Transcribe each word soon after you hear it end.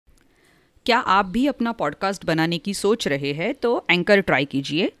क्या आप भी अपना पॉडकास्ट बनाने की सोच रहे हैं तो एंकर ट्राई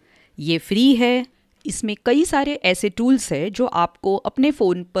कीजिए। ये फ्री है। इसमें कई सारे ऐसे टूल्स हैं जो आपको अपने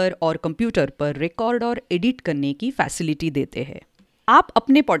फ़ोन पर और कंप्यूटर पर रिकॉर्ड और एडिट करने की फैसिलिटी देते हैं। आप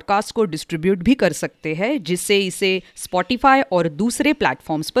अपने पॉडकास्ट को डिस्ट्रीब्यूट भी कर सकते हैं जिससे इसे स्पॉटिफाई और दूसरे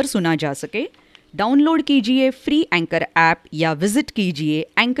प्लेटफॉर्म्स पर सुना जा सके। डाउनलोड कीजिए फ्री एंकर ऐप या विजिट कीजिए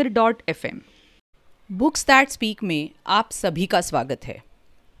anchor.fm। बुक्स दैट स्पीक में आप सभी का स्वागत है।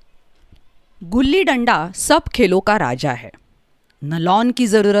 गुल्ली डंडा सब खेलों का राजा है। न लॉन की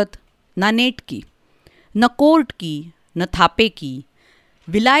ज़रूरत, न नेट की, न कोर्ट की, न थापे की।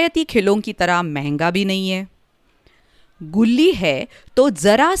 विलायती खेलों की तरह महंगा भी नहीं है। गुल्ली है तो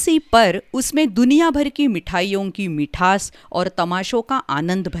ज़रा सी पर उसमें दुनिया भर की मिठाइयों की मिठास और तमाशों का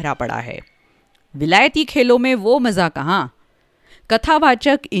आनंद भरा पड़ा है। विलायती खेलों में वो मज़ा कहाँ।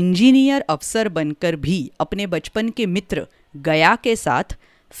 कथावाचक इंजीनियर अफसर बनकर भी अपने बचपन के मित्र गया के साथ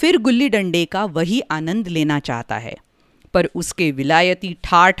फिर गुल्ली डंडे का वही आनंद लेना चाहता है, पर उसके विलायती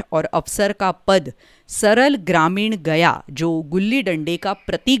ठाठ और अफसर का पद सरल ग्रामीण गया जो गुल्ली डंडे का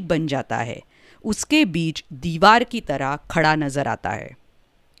प्रतीक बन जाता है, उसके बीच दीवार की तरह खड़ा नजर आता है।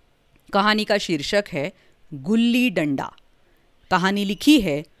 कहानी का शीर्षक है गुल्ली डंडा। कहानी लिखी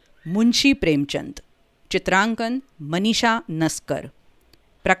है मुंशी प्रेमचंद। चित्रांकन मनीषा नस्कर।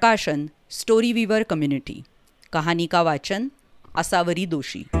 प्रकाशन स्टोरी वीवर कम्युनिटी। कहानी का वाचन आसावरी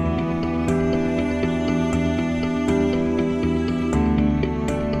दोषी।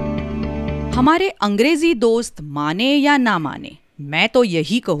 हमारे अंग्रेजी दोस्त माने या ना माने, मैं तो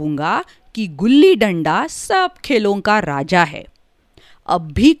यही कहूँगा कि गुल्ली डंडा सब खेलों का राजा है।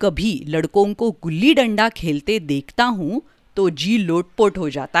 अब भी कभी लड़कों को गुल्ली डंडा खेलते देखता हूँ तो जी लोटपोट हो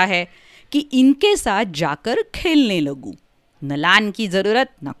जाता है कि इनके साथ जाकर खेलने लगूं। न लान की ज़रूरत,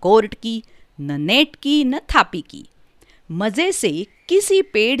 न कोर्ट की, न नेट की, न थापी की। मज़े से किसी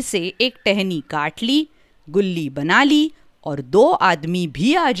पेड़ से एक टहनी काट ली, गुल्ली बना ली और 2 आदमी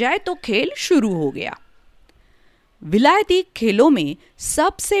भी आ जाए तो खेल शुरू हो गया। विलायती खेलों में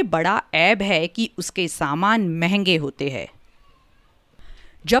सबसे बड़ा ऐब है कि उसके सामान महंगे होते हैं।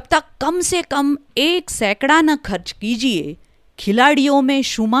 जब तक कम से कम 1 सैकड़ा न खर्च कीजिए, खिलाड़ियों में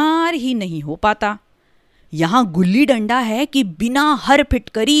शुमार ही नहीं हो पाता। यहाँ गुल्ली डंडा है कि बिना हर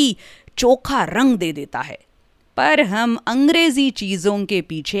फिटकरी चोखा रंग दे देता है। पर हम अंग्रेजी चीज़ों के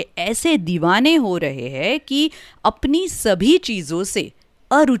पीछे ऐसे दीवाने हो रहे हैं कि अपनी सभी चीज़ों से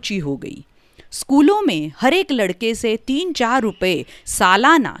अरुचि हो गई। स्कूलों में हर एक लड़के से 3-4 रुपए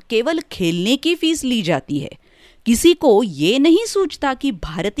सालाना केवल खेलने की फीस ली जाती है। किसी को ये नहीं सूझता कि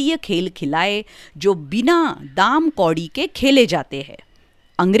भारतीय खेल खिलाए जो बिना दाम कौड़ी के खेले जाते हैं।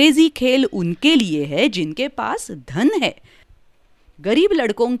 अंग्रेजी खेल उनके लिए है जिनके पास धन है। गरीब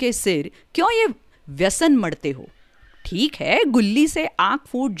लड़कों के सिर क्यों ये व्यसन मढ़ते हो। ठीक है, गुल्ली से आंख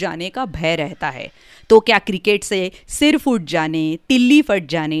फूट जाने का भय रहता है, तो क्या क्रिकेट से सिर फूट जाने, तिल्ली फट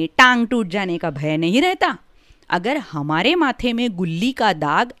जाने, टांग टूट जाने का भय नहीं रहता। अगर हमारे माथे में गुल्ली का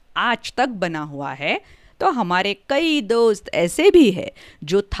दाग आज तक बना हुआ है तो हमारे कई दोस्त ऐसे भी हैं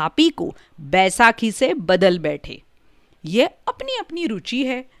जो थापी को बैसाखी से बदल बैठे। ये अपनी अपनी रुचि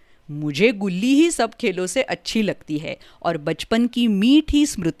है। मुझे गुल्ली ही सब खेलों से अच्छी लगती है और बचपन की मीठी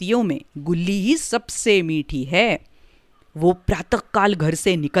स्मृतियों में गुल्ली ही सबसे मीठी है। वो प्रातःकाल घर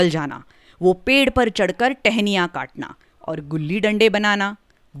से निकल जाना, वो पेड़ पर चढ़कर टहनियाँ काटना और गुल्ली डंडे बनाना,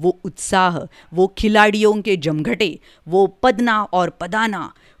 वो उत्साह, वो खिलाड़ियों के जमघटे, वो पदना और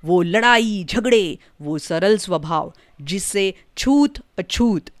पदाना, वो लड़ाई झगड़े, वो सरल स्वभाव जिससे छूत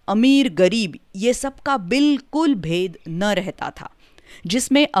अछूत, अमीर गरीब ये सब का बिल्कुल भेद न रहता था,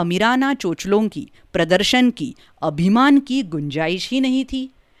 जिसमें अमीराना चोचलों की, प्रदर्शन की, अभिमान की गुंजाइश ही नहीं थी।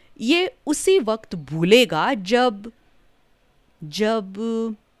 ये उसी वक्त भूलेगा जब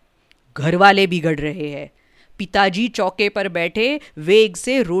घर वाले बिगड़ रहे हैं। पिताजी चौके पर बैठे वेग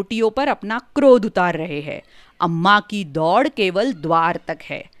से रोटियों पर अपना क्रोध उतार रहे हैं। अम्मा की दौड़ केवल द्वार तक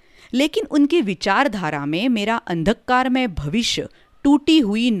है, लेकिन उनकी विचारधारा में मेरा अंधकार में भविष्य टूटी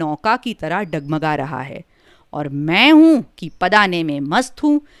हुई नौका की तरह डगमगा रहा है। और मैं हूँ कि पदाने में मस्त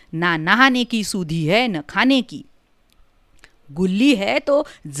हूँ, ना नहाने की सूधी है न खाने की। गुल्ली है तो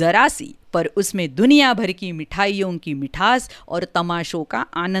जरा सी, पर उसमें दुनिया भर की मिठाइयों की मिठास और तमाशों का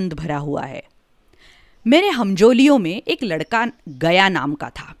आनंद भरा हुआ है। मेरे हमजोलियों में एक लड़का गया नाम का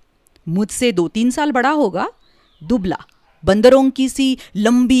था। मुझसे 2-3 साल बड़ा होगा। दुबला, बंदरों की सी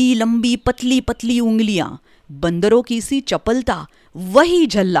लंबी लंबी पतली पतली उंगलियां, बंदरों की सी चपलता, वही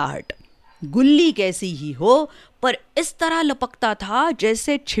झल्लाहट। गुल्ली कैसी ही हो, पर इस तरह लपकता था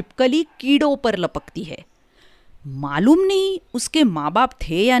जैसे छिपकली कीड़ों पर लपकती है। मालूम नहीं उसके माँ बाप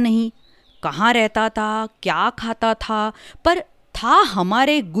थे या नहीं, कहाँ रहता था, क्या खाता था, पर था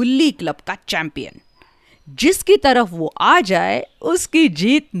हमारे गुल्ली क्लब का चैंपियन। जिसकी तरफ वो आ जाए उसकी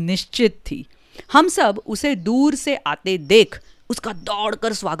जीत निश्चित थी। हम सब उसे दूर से आते देख उसका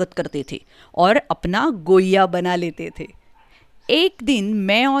दौड़कर स्वागत करते थे और अपना गोइया बना लेते थे। एक दिन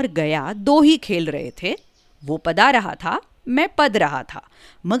मैं और गया दो ही खेल रहे थे। वो पदा रहा था, मैं पद रहा था।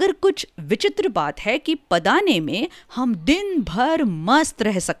 मगर कुछ विचित्र बात है कि पदाने में हम दिन भर मस्त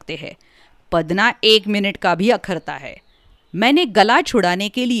रह सकते हैं, पदना 1 मिनट का भी अखरता है। मैंने गला छुड़ाने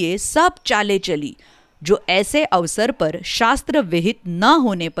के लिए सब चालें चली जो ऐसे अवसर पर शास्त्र विहित न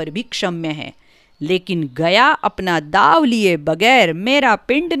होने पर भी क्षम्य है, लेकिन गया अपना दाव लिए बगैर मेरा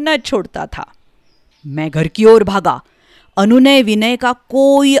पिंड न छोड़ता था। मैं घर की ओर भागा। अनुनय विनय का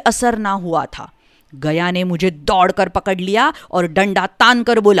कोई असर ना हुआ था। गया ने मुझे दौड़कर पकड़ लिया और डंडा तान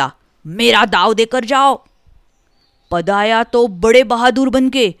कर बोला, मेरा दाव देकर जाओ। पदाया तो बड़े बहादुर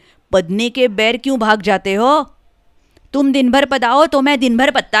बनके, पदने के बैर क्यों भाग जाते हो? तुम दिन भर पदाओ तो मैं दिन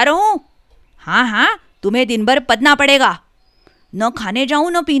भर पदता रहूं? हाँ हाँ, तुम्हें दिन भर पदना पड़ेगा। न खाने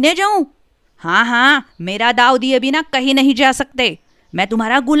जाऊं न पीने जाऊं? हाँ हाँ, मेरा दाव दिए बिना कहीं नहीं जा सकते। मैं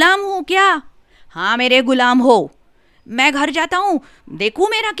तुम्हारा गुलाम हूं क्या? हाँ, मेरे गुलाम हो। मैं घर जाता हूं, देखूं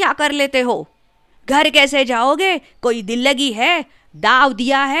मेरा क्या कर लेते हो। घर कैसे जाओगे? कोई दिल लगी है? दाव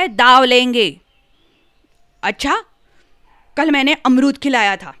दिया है, दाव लेंगे। अच्छा, कल मैंने अमरूद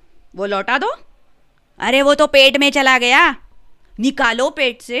खिलाया था, वो लौटा दो। अरे वो तो पेट में चला गया, निकालो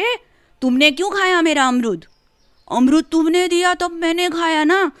पेट से। तुमने क्यों खाया मेरा अमरूद? अमरूद तुमने दिया तब मैंने खाया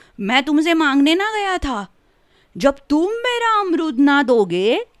ना, मैं तुमसे मांगने ना गया था। जब तुम मेरा अमरूद ना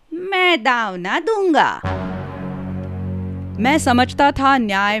दोगे मैं दाव ना दूंगा। मैं समझता था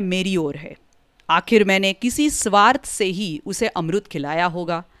न्याय मेरी ओर है। आखिर मैंने किसी स्वार्थ से ही उसे अमृत खिलाया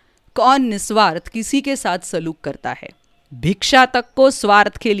होगा। कौन निस्वार्थ किसी के साथ सलूक करता है? भिक्षा तक को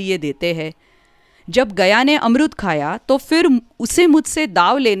स्वार्थ के लिए देते हैं। जब गया ने अमृत खाया तो फिर उसे मुझसे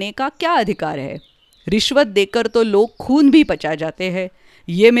दाव लेने का क्या अधिकार है? रिश्वत देकर तो लोग खून भी पचा जाते हैं।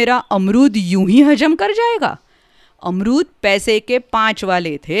 ये मेरा अमरूद यूं ही हजम कर जाएगा? अमरूद पैसे के 5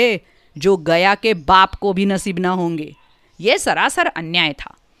 वाले थे जो गया के बाप को भी नसीब ना होंगे। ये सरासर अन्याय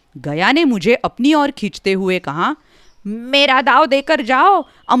था। गया ने मुझे अपनी ओर खींचते हुए कहा, मेरा दाव देकर जाओ,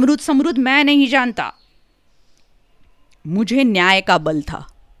 अमरूद समरूद मैं नहीं जानता। मुझे न्याय का बल था,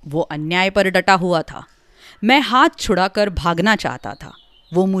 वो अन्याय पर डटा हुआ था। मैं हाथ छुड़ाकर भागना चाहता था,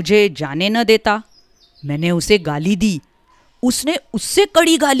 वो मुझे जाने न देता। मैंने उसे गाली दी, उसने उससे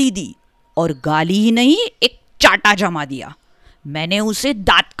कड़ी गाली दी, और गाली ही नहीं एक चाटा जमा दिया। मैंने उसे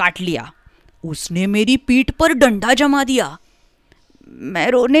दांत काट लिया, उसने मेरी पीठ पर डंडा जमा दिया। मैं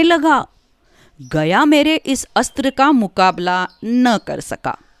रोने लगा। गया मेरे इस अस्त्र का मुकाबला न कर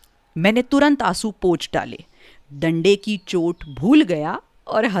सका। मैंने तुरंत आंसू पोंछ डाले, डंडे की चोट भूल गया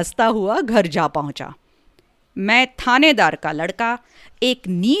और हंसता हुआ घर जा पहुंचा। मैं थानेदार का लड़का एक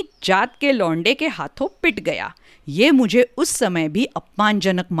नीच जात के लौंडे के हाथों पिट गया। ये मुझे उस समय भी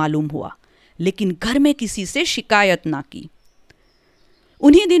अपमानजनक मालूम हुआ, लेकिन घर में किसी से शिकायत ना की।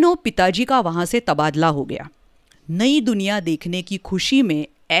 उन्हीं दिनों पिताजी का वहां से तबादला हो गया। नई दुनिया देखने की खुशी में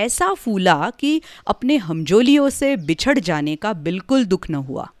ऐसा फूला कि अपने हमजोलियों से बिछड़ जाने का बिल्कुल दुख न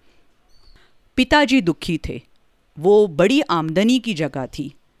हुआ। पिताजी दुखी थे, वो बड़ी आमदनी की जगह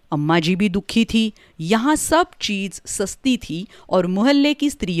थी। अम्मा जी भी दुखी थी। यहाँ सब चीज़ सस्ती थी और मोहल्ले की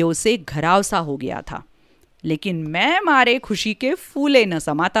स्त्रियों से घराव सा हो गया था। लेकिन मैं मारे खुशी के फूले न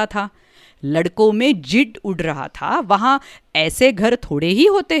समाता था। लड़कों में जिद उड़ रहा था। वहाँ ऐसे घर थोड़े ही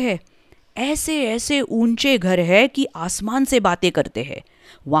होते हैं। ऐसे ऐसे ऊंचे घर है कि आसमान से बातें करते हैं।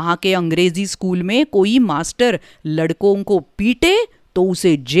 वहाँ के अंग्रेजी स्कूल में कोई मास्टर लड़कों को पीटे तो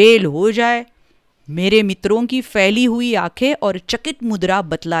उसे जेल हो जाए। मेरे मित्रों की फैली हुई आंखें और चकित मुद्रा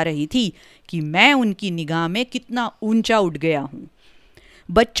बतला रही थी कि मैं उनकी निगाह में कितना ऊंचा उठ गया हूँ।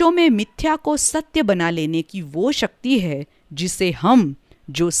 बच्चों में मिथ्या को सत्य बना लेने की वो शक्ति है जिसे हम,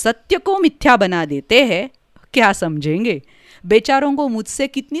 जो सत्य को मिथ्या बना देते हैं, क्या समझेंगे। बेचारों को मुझसे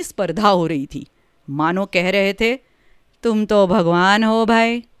कितनी स्पर्धा हो रही थी। मानो कह रहे थे, तुम तो भगवान हो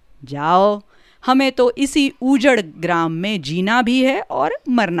भाई, जाओ, हमें तो इसी उजड़ ग्राम में जीना भी है और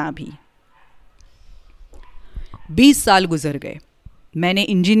मरना भी। 20 साल गुजर गए। मैंने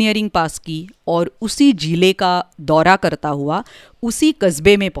इंजीनियरिंग पास की और उसी जिले का दौरा करता हुआ उसी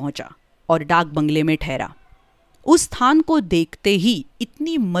कस्बे में पहुंचा और डाक बंगले में ठहरा। उस स्थान को देखते ही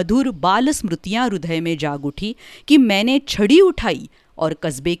इतनी मधुर बाल स्मृतियां हृदय में जाग उठी कि मैंने छड़ी उठाई और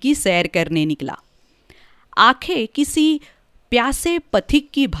कस्बे की सैर करने निकला। आंखें किसी प्यासे पथिक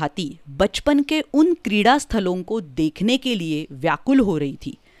की भांति बचपन के उन क्रीड़ा स्थलों को देखने के लिए व्याकुल हो रही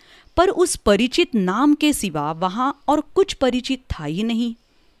थी, पर उस परिचित नाम के सिवा वहाँ और कुछ परिचित था ही नहीं।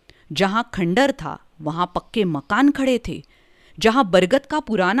 जहाँ खंडर था वहाँ पक्के मकान खड़े थे। जहां बरगद का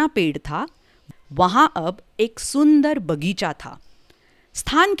पुराना पेड़ था, वहां अब एक सुंदर बगीचा था।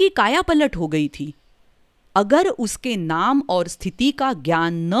 स्थान की काया पलट हो गई थी। अगर उसके नाम और स्थिति का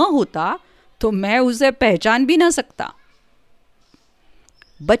ज्ञान न होता तो मैं उसे पहचान भी न सकता।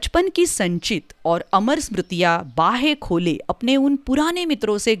 बचपन की संचित और अमर स्मृतियां बाहें खोले अपने उन पुराने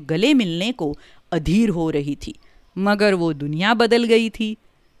मित्रों से गले मिलने को अधीर हो रही थी, मगर वो दुनिया बदल गई थी।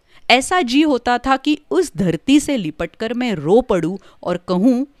 ऐसा जी होता था कि उस धरती से लिपटकर मैं रो पड़ूं और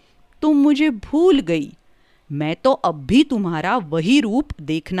कहूं, तुम मुझे भूल गई, मैं तो अब भी तुम्हारा वही रूप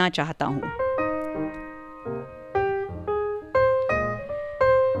देखना चाहता हूं।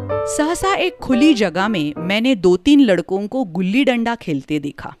 सहसा एक खुली जगह में मैंने 2-3 लड़कों को गुल्ली डंडा खेलते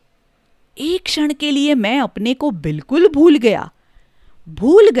देखा। एक क्षण के लिए मैं अपने को बिल्कुल भूल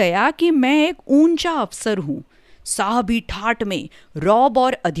गया कि मैं एक ऊंचा अफसर हूं, साहबी ठाट में, रौब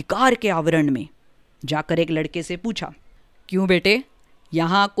और अधिकार के आवरण में। जाकर एक लड़के से पूछा, क्यों बेटे,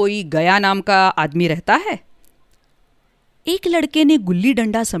 यहां कोई गया नाम का आदमी रहता है? एक लड़के ने गुल्ली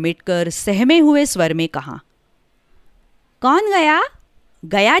डंडा समेटकर सहमे हुए स्वर में कहा, कौन गया?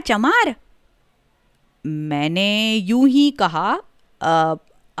 गया चमार? मैंने यूं ही कहा,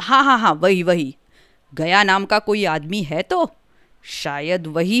 हाँ, वही। गया नाम का कोई आदमी है तो? शायद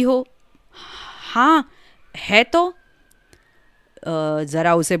वही हो। हाँ, है तो।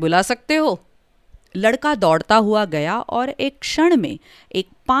 ज़रा उसे बुला सकते हो? लड़का दौड़ता हुआ गया और एक क्षण में एक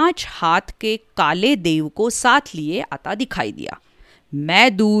 5 हाथ के काले देव को साथ लिए आता दिखाई दिया।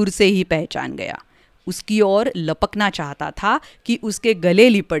 मैं दूर से ही पहचान गया। उसकी ओर लपकना चाहता था कि उसके गले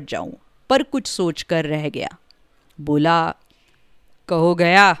लिपट जाऊं, पर कुछ सोचकर रह गया। बोला, कहो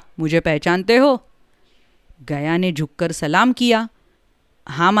गया, मुझे पहचानते हो? गया ने झुककर सलाम किया।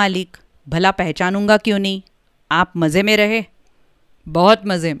 हाँ मालिक, भला पहचानूंगा क्यों नहीं, आप मज़े में रहे? बहुत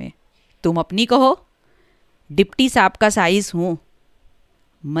मज़े में। तुम अपनी कहो। डिप्टी साहब का साइज हूँ।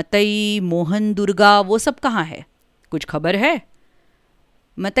 मतई, मोहन, दुर्गा वो सब कहाँ है? कुछ खबर है?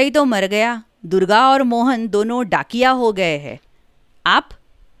 मतई तो मर गया, दुर्गा और मोहन दोनों डाकिया हो गए हैं। आप?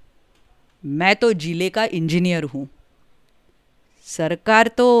 मैं तो जिले का इंजीनियर हूँ। सरकार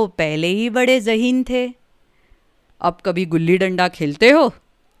तो पहले ही बड़े ज़हीन थे। अब कभी गुल्ली डंडा खेलते हो?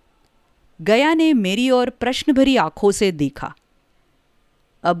 गया ने मेरी ओर प्रश्न भरी आंखों से देखा।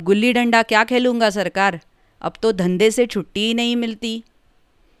 अब गुल्ली डंडा क्या खेलूंगा सरकार, अब तो धंधे से छुट्टी ही नहीं मिलती।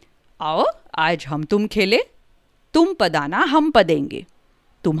 आओ आज हम तुम खेले, तुम पदाना हम पदेंगे।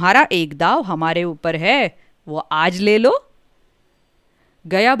 तुम्हारा एक दाव हमारे ऊपर है, वो आज ले लो।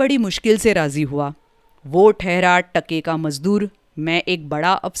 गया बड़ी मुश्किल से राजी हुआ। वो ठहरा टके का मजदूर, मैं एक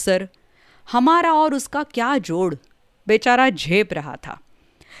बड़ा अफसर। हमारा और उसका क्या जोड़, बेचारा झेप रहा था।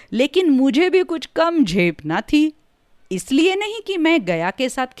 लेकिन मुझे भी कुछ कम झेप ना थी। इसलिए नहीं कि मैं गया के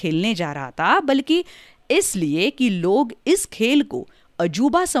साथ खेलने जा रहा था, बल्कि इसलिए कि लोग इस खेल को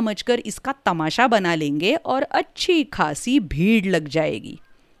अजूबा समझकर इसका तमाशा बना लेंगे और अच्छी खासी भीड़ लग जाएगी।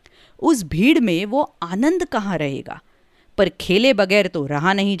 उस भीड़ में वो आनंद कहाँ रहेगा? पर खेले बगैर तो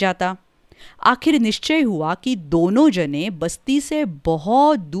रहा नहीं जाता। आखिर निश्चय हुआ कि दोनों जने बस्ती से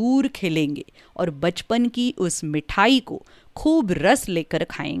बहुत दूर खेलेंगे और बचपन की उस मिठाई को खूब रस लेकर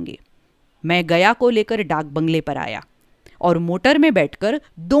खाएंगे। मैं गया को लेकर डाक बंगले पर आया और मोटर में बैठकर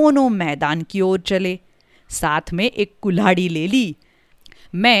दोनों मैदान की ओर चले। साथ में एक कुल्हाड़ी ले ली।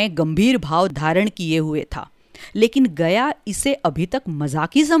 मैं गंभीर भाव धारण किए हुए था, लेकिन गया इसे अभी तक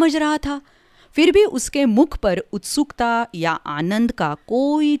मजाक ही समझ रहा था। फिर भी उसके मुख पर उत्सुकता या आनंद का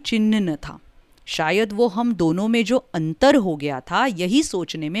कोई चिन्ह न था। शायद वो हम दोनों में जो अंतर हो गया था, यही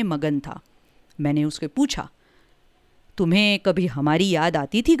सोचने में मगन था। मैंने उससे पूछा, तुम्हें कभी हमारी याद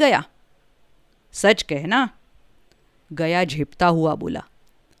आती थी गया? सच कहना। गया झेपता हुआ बोला,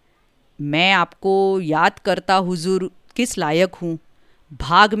 मैं आपको याद करता हुजूर किस लायक हूँ।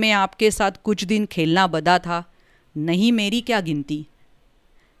 भाग में आपके साथ कुछ दिन खेलना बदा था, नहीं मेरी क्या गिनती।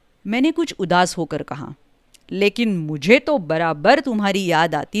 मैंने कुछ उदास होकर कहा, लेकिन मुझे तो बराबर तुम्हारी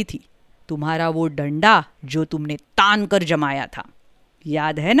याद आती थी। तुम्हारा वो डंडा जो तुमने तान कर जमाया था,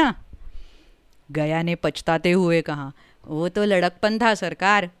 याद है ना? गया ने पछताते हुए कहा, वो तो लड़कपन था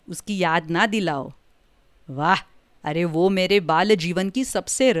सरकार, उसकी याद ना दिलाओ। वाह, अरे वो मेरे बाल जीवन की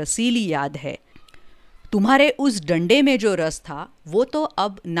सबसे रसीली याद है। तुम्हारे उस डंडे में जो रस था, वो तो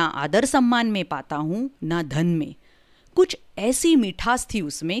अब ना आदर सम्मान में पाता हूँ ना धन में। कुछ ऐसी मिठास थी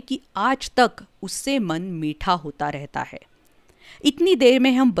उसमें कि आज तक उससे मन मीठा होता रहता है। इतनी देर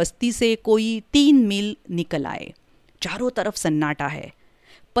में हम बस्ती से कोई 3 मील निकल आए। चारों तरफ सन्नाटा है।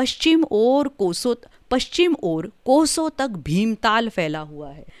 पश्चिम ओर कोसों तक भीमताल फैला हुआ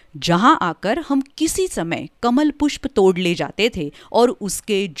है, जहां आकर हम किसी समय कमल पुष्प तोड़ ले जाते थे और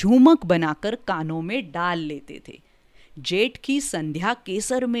उसके झूमक बनाकर कानों में डाल लेते थे। जेठ की संध्या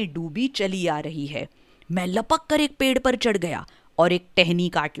केसर में डूबी चली आ रही है। मैं लपक कर एक पेड़ पर चढ़ गया और एक टहनी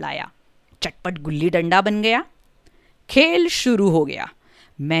काट लाया। चटपट गुल्ली डंडा बन गया। खेल शुरू हो गया।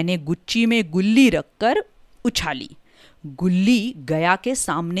 मैंने गुच्ची में गुल्ली रखकर उछाली। गुल्ली गया के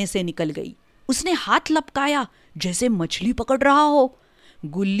सामने से निकल गई। उसने हाथ लपकाया जैसे मछली पकड़ रहा हो।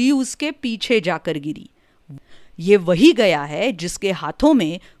 गुल्ली उसके पीछे जाकर गिरी। ये वही गया है जिसके हाथों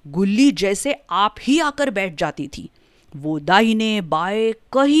में गुल्ली जैसे आप ही आकर बैठ जाती थी। वो दाहिने बाएं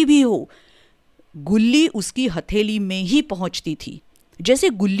कहीं भी हो, गुल्ली उसकी हथेली में ही पहुंचती थी, जैसे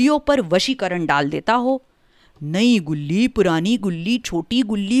गुल्लियों पर वशीकरण डाल देता हो। नई गुल्ली, पुरानी गुल्ली, छोटी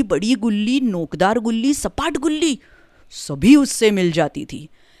गुल्ली, बड़ी गुल्ली, नोकदार गुल्ली, सपाट गुल्ली, सभी उससे मिल जाती थी।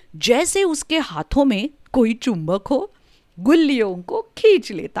 जैसे उसके हाथों में कोई चुंबक हो, गुल्लियों को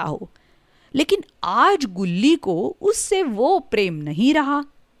खींच लेता हो। लेकिन आज गुल्ली को उससे वो प्रेम नहीं रहा।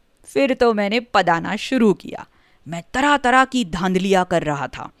 फिर तो मैंने पदाना शुरू किया। मैं तरह तरह की धांधलियां कर रहा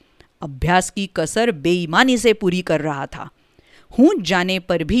था। अभ्यास की कसर बेईमानी से पूरी कर रहा था। हूंच जाने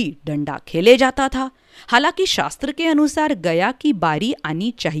पर भी डंडा खेले जाता था। हालांकि शास्त्र के अनुसार गया की बारी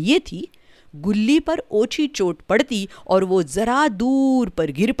आनी चाहिए थी। गुल्ली पर ओछी चोट पड़ती और वो जरा दूर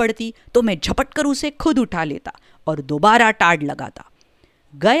पर गिर पड़ती तो मैं झपट कर उसे खुद उठा लेता और दोबारा टाड़ लगाता।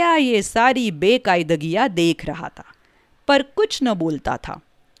 गया ये सारी बेकायदगियां देख रहा था, पर कुछ न बोलता था,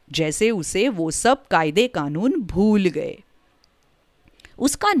 जैसे उसे वो सब कायदे कानून भूल गए।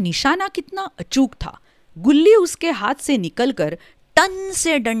 उसका निशाना कितना अचूक था। गुल्ली उसके हाथ से निकलकर टन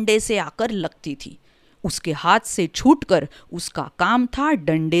से डंडे से आकर लगती थी। उसके हाथ से छूटकर उसका काम था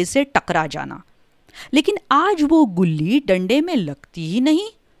डंडे से टकरा जाना। लेकिन आज वो गुल्ली डंडे में लगती ही नहीं।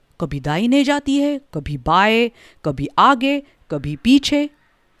 कभी दाहिने जाती है, कभी बाएं, कभी आगे, कभी पीछे।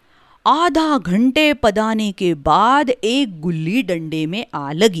 आधा घंटे पदाने के बाद एक गुल्ली डंडे में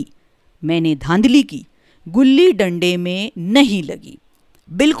आ लगी। मैंने धांधली की। गुल्ली डंडे में नहीं लगी।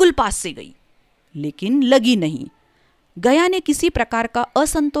 बिल्कुल पास से गई, लेकिन लगी नहीं। गया ने किसी प्रकार का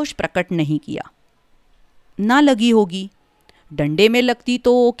असंतोष प्रकट नहीं किया। ना लगी होगी। डंडे में लगती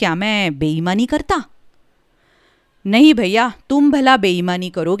तो क्या मैं बेईमानी करता? नहीं भैया, तुम भला बेईमानी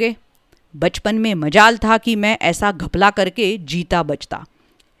करोगे? बचपन में मजाल था कि मैं ऐसा घपला करके जीता बचता।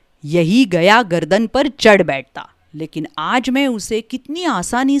 यही गया गर्दन पर चढ़ बैठता, लेकिन आज मैं उसे कितनी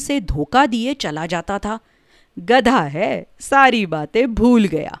आसानी से धोखा दिए चला जाता था। गधा है, सारी बातें भूल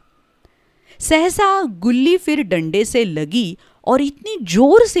गया। सहसा गुल्ली फिर डंडे से लगी और इतनी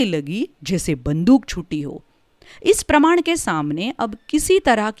जोर से लगी जैसे बंदूक छूटी हो। इस प्रमाण के सामने अब किसी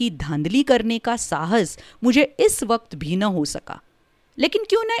तरह की धांधली करने का साहस मुझे इस वक्त भी न हो सका। लेकिन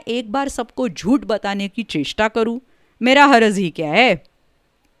क्यों न एक बार सबको झूठ बताने की चेष्टा करूं? मेरा हरज ही क्या है?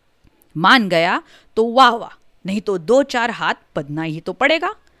 मान गया तो वाह वाह, नहीं तो 2-4 हाथ पदना ही तो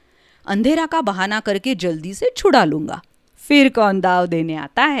पड़ेगा। अंधेरा का बहाना करके जल्दी से छुड़ा लूंगा। फिर कौन दाव देने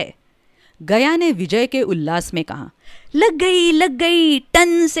आता है? गया ने विजय के उल्लास में कहा। लग गई,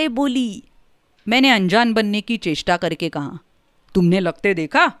 टन से बोली। मैंने अनजान बनने की चेष्टा करके कहा, तुमने लगते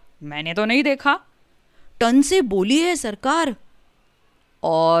देखा? मैंने तो नहीं देखा। टन से बोली है सरकार।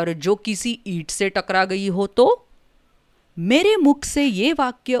 और जो किसी ईंट से टकरा गई हो तो? मेरे मुख से ये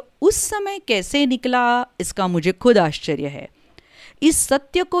वाक्य उस समय कैसे निकला, इसका मुझे खुद आश्चर्य है। इस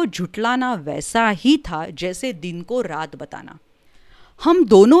सत्य को झुठलाना वैसा ही था जैसे दिन को रात बताना। हम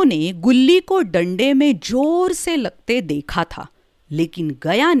दोनों ने गुल्ली को डंडे में जोर से लगते देखा था, लेकिन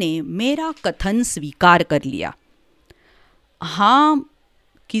गया ने मेरा कथन स्वीकार कर लिया। हाँ,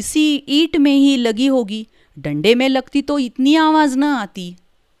 किसी ईंट में ही लगी होगी। डंडे में लगती तो इतनी आवाज न आती।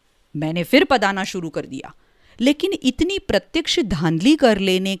 मैंने फिर पदाना शुरू कर दिया, लेकिन इतनी प्रत्यक्ष धांधली कर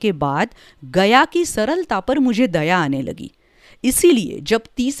लेने के बाद गया की सरलता पर मुझे दया आने लगी। इसीलिए जब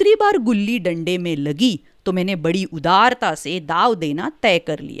तीसरी बार गुल्ली डंडे में लगी तो मैंने बड़ी उदारता से दाव देना तय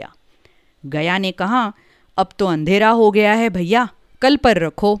कर लिया। गया ने कहा, अब तो अंधेरा हो गया है भैया, कल पर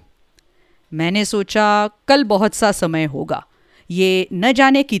रखो। मैंने सोचा कल बहुत सा समय होगा, ये न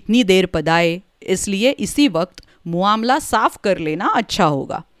जाने कितनी देर पदाए, इसलिए इसी वक्त मुआमला साफ कर लेना अच्छा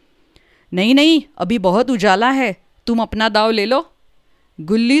होगा। नहीं, अभी बहुत उजाला है, तुम अपना दाव ले लो।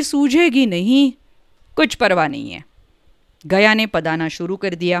 गुल्ली सूझेगी नहीं, कुछ परवाह नहीं है। गया ने पदाना शुरू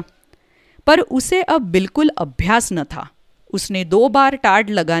कर दिया, पर उसे अब बिल्कुल अभ्यास न था। उसने 2 बार टाड़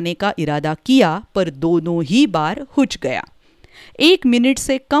लगाने का इरादा किया, पर दोनों ही हुच हुच गया। 1 मिनट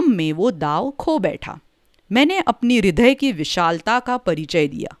से कम में वो दाव खो बैठा। मैंने अपनी हृदय की विशालता का परिचय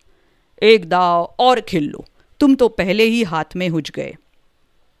दिया। 1 दाव और खेल लो, तुम तो पहले ही हाथ में हुच गए।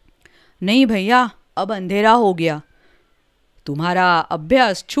 नहीं भैया, अब अंधेरा हो गया, तुम्हारा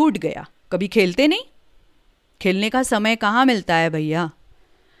अभ्यास छूट गया। कभी खेलते नहीं? खेलने का समय कहाँ मिलता है भैया?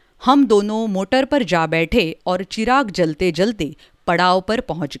 हम दोनों मोटर पर जा बैठे और चिराग जलते जलते पड़ाव पर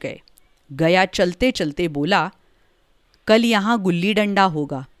पहुंच गए। गया चलते चलते बोला, कल यहाँ गुल्ली डंडा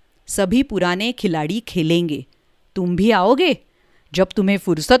होगा, सभी पुराने खिलाड़ी खेलेंगे, तुम भी आओगे? जब तुम्हें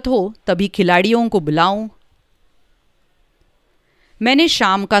फुर्सत हो तभी खिलाड़ियों को बुलाऊं। मैंने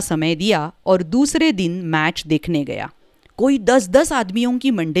शाम का समय दिया और दूसरे दिन मैच देखने गया। कोई 10-10 आदमियों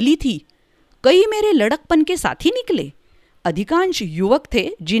की मंडली थी। कई मेरे लड़कपन के साथी निकले। अधिकांश युवक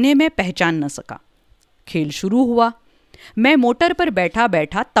थे जिन्हें मैं पहचान न सका। खेल शुरू हुआ। मैं मोटर पर बैठा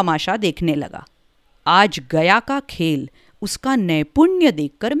बैठा तमाशा देखने लगा। आज गया का खेल, उसका नैपुण्य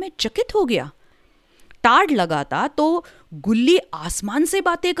देखकर मैं चकित हो गया। टाड़ लगाता तो गुल्ली आसमान से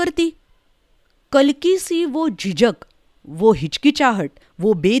बातें करती। कल की सी वो झिझक, वो हिचकिचाहट,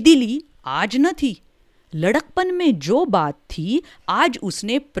 वो बेदिली आज न थी। लड़कपन में जो बात थी आज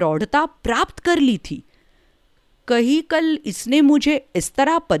उसने प्रौढ़ता प्राप्त कर ली थी। कहीं कल इसने मुझे इस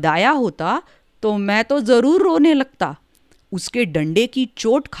तरह पदाया होता तो मैं तो जरूर रोने लगता। उसके डंडे की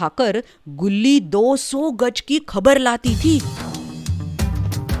चोट खाकर गुल्ली 200 गज की खबर लाती थी।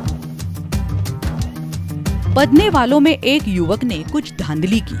 पदने वालों में एक युवक ने कुछ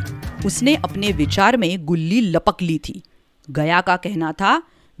धांधली की। उसने अपने विचार में गुल्ली लपक ली थी। गया का कहना था,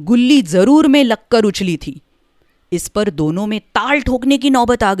 गुल्ली जरूर में लगकर उछली थी। इस पर दोनों में ताल ठोकने की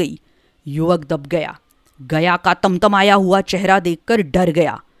नौबत आ गई। युवक दब गया। गया का तमतमाया हुआ चेहरा देखकर डर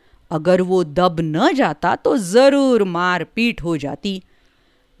गया। अगर वो दब न जाता तो जरूर मार पीट हो जाती।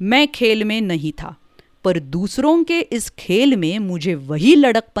 मैं खेल में नहीं था, पर दूसरों के इस खेल में मुझे वही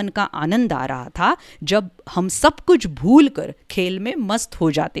लड़कपन का आनंद आ रहा था जब हम सब कुछ भूलकर खेल में मस्त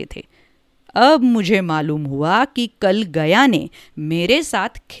हो जाते थे। अब मुझे मालूम हुआ कि कल गया ने मेरे साथ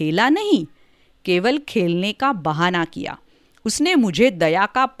खेला नहीं, केवल खेलने का बहाना किया। उसने मुझे दया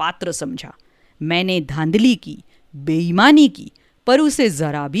का पात्र समझा। मैंने धांधली की, बेईमानी की, पर उसे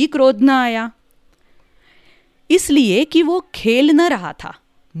जरा भी क्रोध न आया। इसलिए कि वो खेल न रहा था,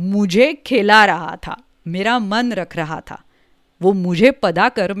 मुझे खिला रहा था, मेरा मन रख रहा था। वो मुझे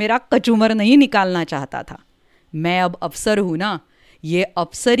पदाकर मेरा कचूमर नहीं निकालना चाहता था। मैं अब अफसर हूं ना, ये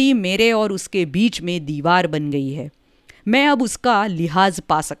अफसरी मेरे और उसके बीच में दीवार बन गई है। मैं अब उसका लिहाज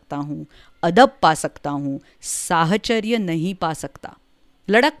पा सकता हूँ, अदब पा सकता हूँ, साहचर्य नहीं पा सकता।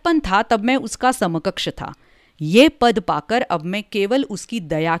 लड़कपन था तब मैं उसका समकक्ष था। ये पद पाकर अब मैं केवल उसकी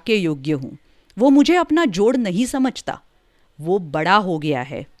दया के योग्य हूँ। वो मुझे अपना जोड़ नहीं समझता। वो बड़ा हो गया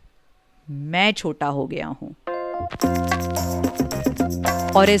है, मैं छोटा हो गया हूँ।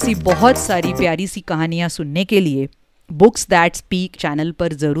 और ऐसी बहुत सारी प्यारी सी कहानियाँ सुनने के लिए बुक्स दैट स्पीक चैनल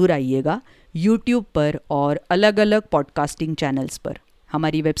पर ज़रूर आइएगा, यूट्यूब पर और अलग अलग पॉडकास्टिंग चैनल्स पर।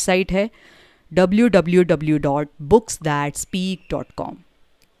 हमारी वेबसाइट है www.booksthatspeak.com।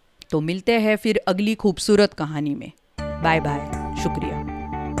 तो मिलते हैं फिर अगली खूबसूरत कहानी में। बाय बाय, शुक्रिया।